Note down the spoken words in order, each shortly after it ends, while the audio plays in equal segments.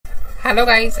Hello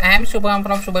guys, I am Shubham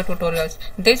from ShubhVed Tutorials.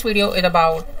 This video is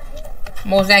about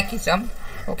Mosaicism.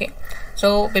 Okay,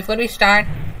 so before we start,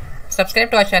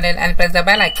 subscribe to our channel and press the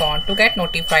bell icon to get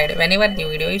notified whenever the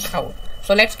video is out.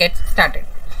 So let's get started.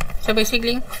 So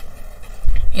basically,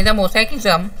 in the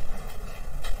Mosaicism,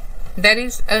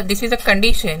 this is a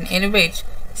condition in which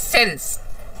cells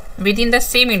within the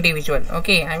same individual.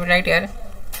 Okay, I will write here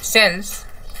cells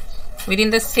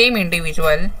within the same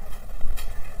individual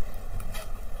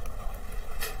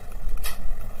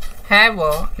have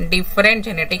a different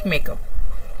genetic makeup.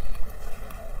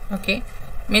 Okay,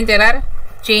 means there are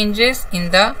changes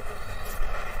in the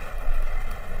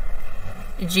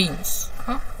genes,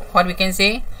 or we can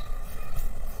say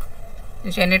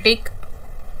genetic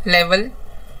level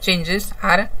changes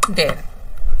are there.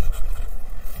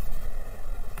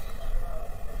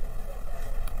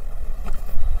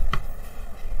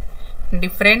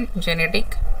 Different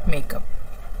genetic makeup,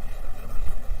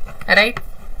 right?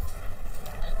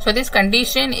 So this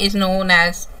condition is known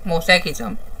as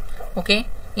mosaicism. Okay,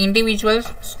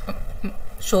 individuals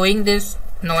showing this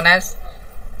known as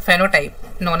phenotype,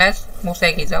 known as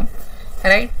mosaicism,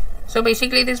 right? So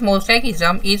basically this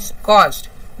mosaicism is caused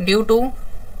due to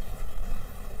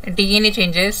DNA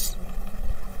changes,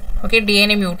 okay,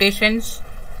 DNA mutations,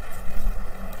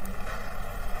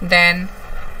 then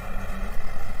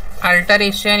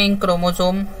alteration in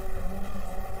chromosome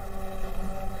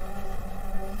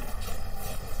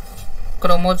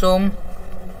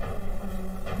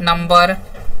number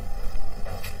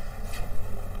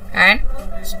and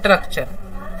structure,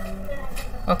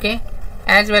 okay,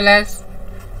 as well as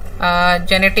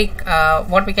genetic,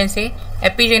 what we can say,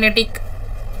 epigenetic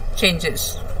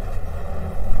changes,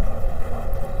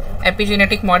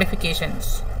 epigenetic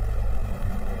modifications,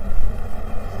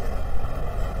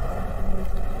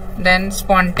 then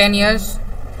spontaneous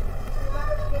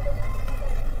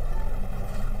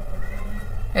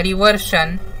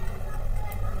reversion,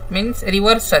 means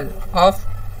reversal of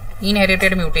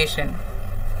inherited mutation.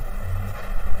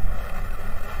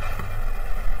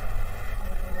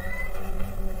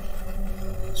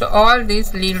 So all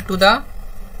these lead to the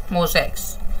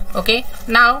mosaics. Okay,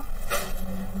 now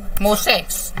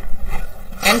mosaics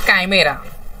and chimera,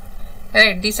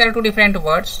 right? These are two different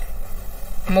words,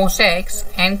 mosaics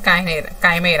and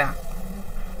chimera.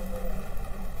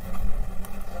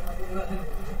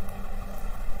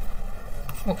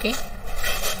 Okay,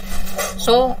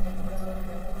 so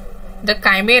the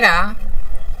chimera,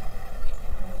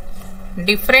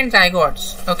 different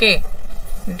zygotes, okay,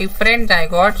 different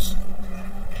zygotes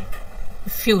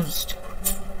fused,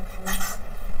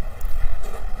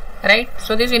 right?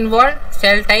 So this involve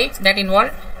cell types that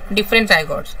involve different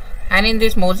zygotes, and in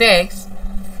this mosaics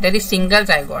there is single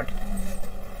zygote.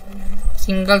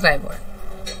 Single zygote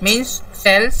means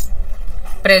cells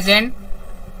present,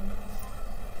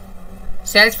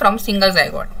 cells from single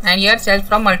zygote, and here cells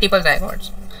from multiple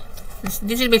zygotes.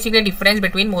 This is basically the difference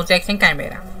between mosaics and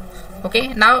chimera.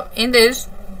 Okay, now in this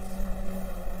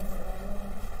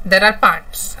there are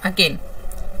parts again: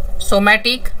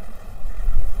 somatic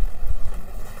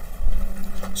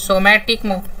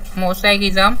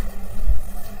mosaicism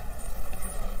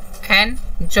and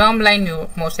germline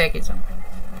mosaicism.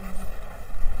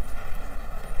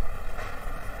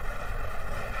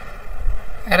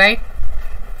 Right?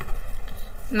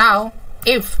 Now,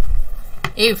 if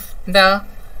the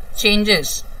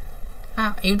changes,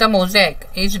 if the mosaic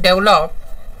is developed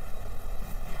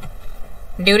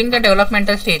during the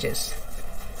developmental stages,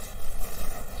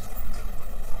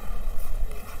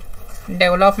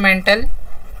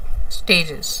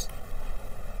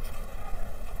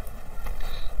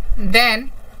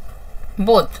 then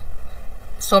both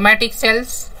somatic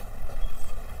cells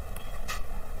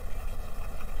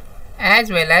as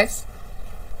well as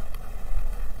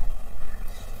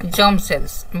germ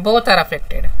cells, both are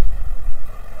affected.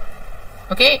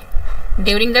 Okay,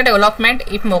 during the development,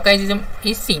 if mosaicism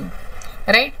is seen,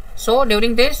 right? So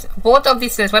during this, both of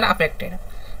these cells were affected.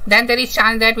 Then there is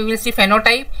chance that we will see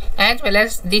phenotype as well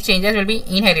as the changes will be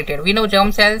inherited. We know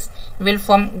germ cells will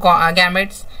form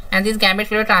gametes, and these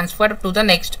gametes will be transferred to the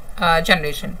next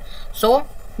generation. So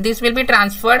this will be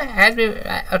transferred as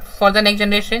for the next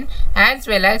generation, as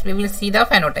well as we will see the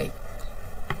phenotype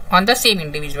on the same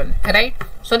individual, right?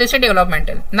 So this is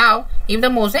developmental. Now if the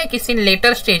mosaic is in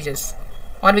later stages,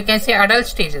 or we can say adult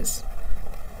stages,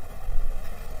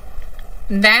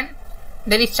 then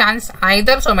there is chance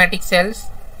either somatic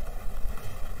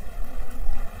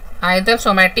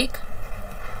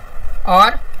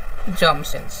or germ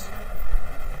cells.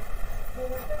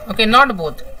 Okay, not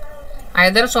both.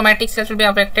 Either somatic cells will be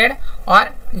affected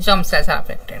or germ cells are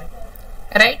affected,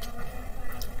 right?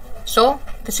 So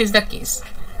this is the case.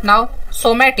 Now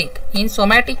somatic, in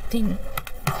somatic thing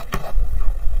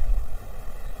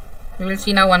we will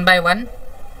see now one by one.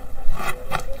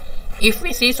 If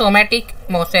we see somatic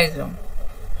mosaicism,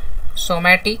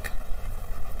 somatic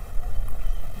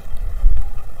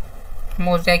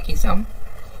mosaicism,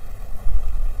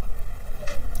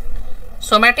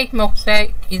 somatic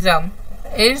mosaicism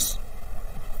is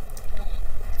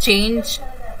changes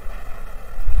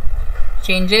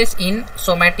in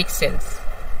somatic cells.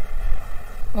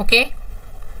 Okay,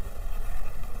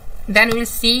 then we will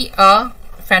see a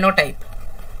phenotype.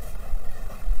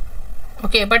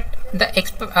 Okay, but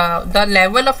the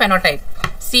level of phenotype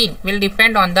seen will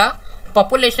depend on the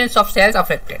populations of cells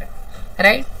affected,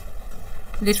 right?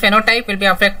 This phenotype will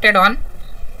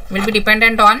be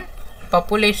dependent on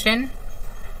population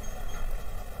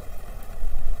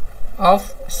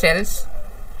of cells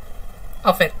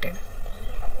affected,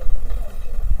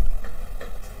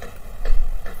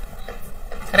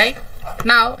 right?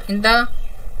 Now in the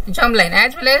germline,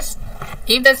 as well as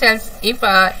if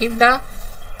the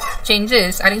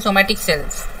changes are in somatic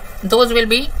cells, those will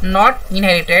be not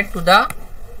inherited to the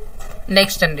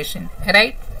next generation,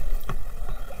 right?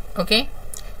 Okay,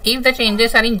 if the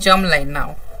changes are in germline,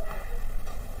 now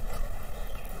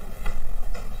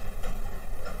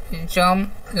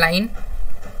germline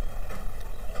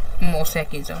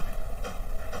mosaicism.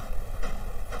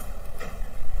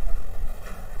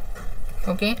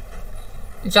 Okay,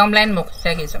 germline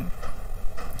mosaicism,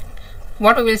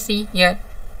 what we will see here,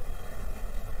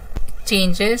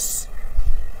 changes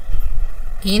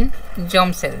in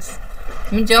germ cells.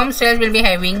 I mean, germ cells will be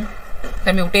having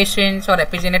the mutations or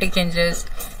epigenetic changes,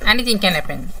 anything can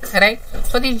happen, right?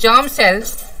 So these germ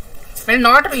cells will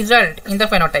not result in the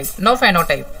phenotype, no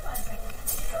phenotype.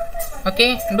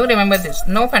 Okay, do remember this,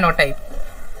 no phenotype,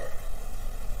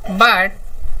 but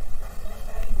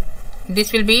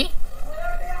this will be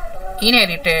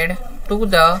inherited to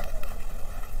the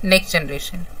next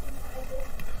generation,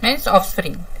 means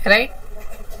offspring, right?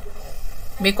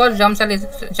 Because germ cells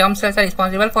are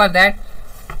responsible for that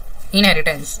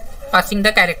inheritance, passing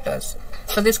the characters.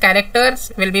 So these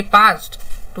characters will be passed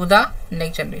to the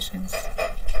next generations.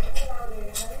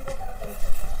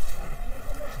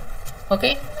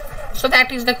 Okay, so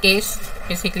that is the case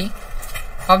basically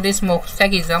of this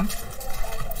mosaicism.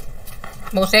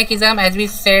 Mosaicism, as we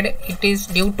said, it is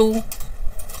due to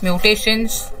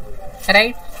mutations,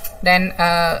 right? Then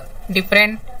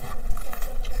different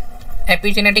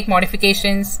epigenetic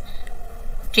modifications,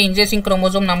 changes in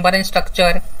chromosome number and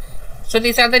structure. So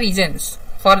these are the reasons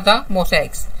for the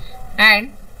mosaics.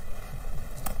 And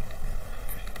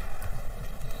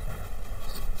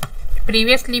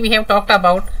previously we have talked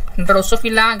about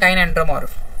Drosophila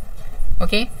gynandromorph.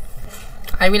 Okay,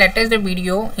 I will attach the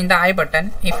video in the I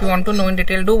button. If you want to know in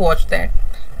detail, do watch that.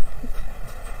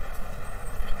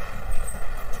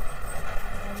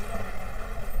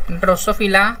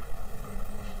 Drosophila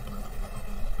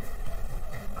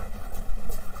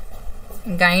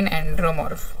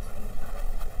gynandromorph.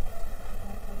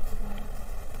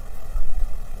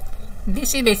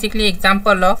 This is basically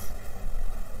example of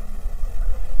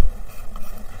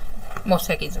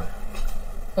mosaicism.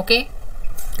 Okay,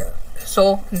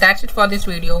 so that's it for this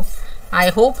video. I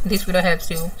hope this video helps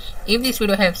you. If this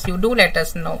video helps you, do let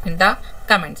us know in the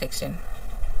comment section.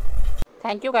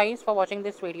 Thank you guys for watching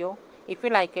this video. If you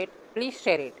like it, please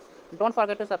share it. Don't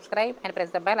forget to subscribe and press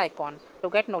the bell icon to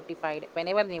get notified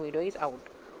whenever new video is out.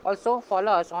 Also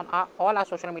follow us on all our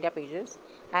social media pages,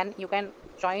 and you can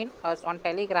join us on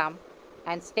Telegram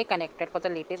and stay connected for the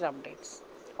latest updates.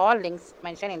 All links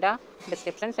mentioned in the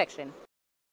description section.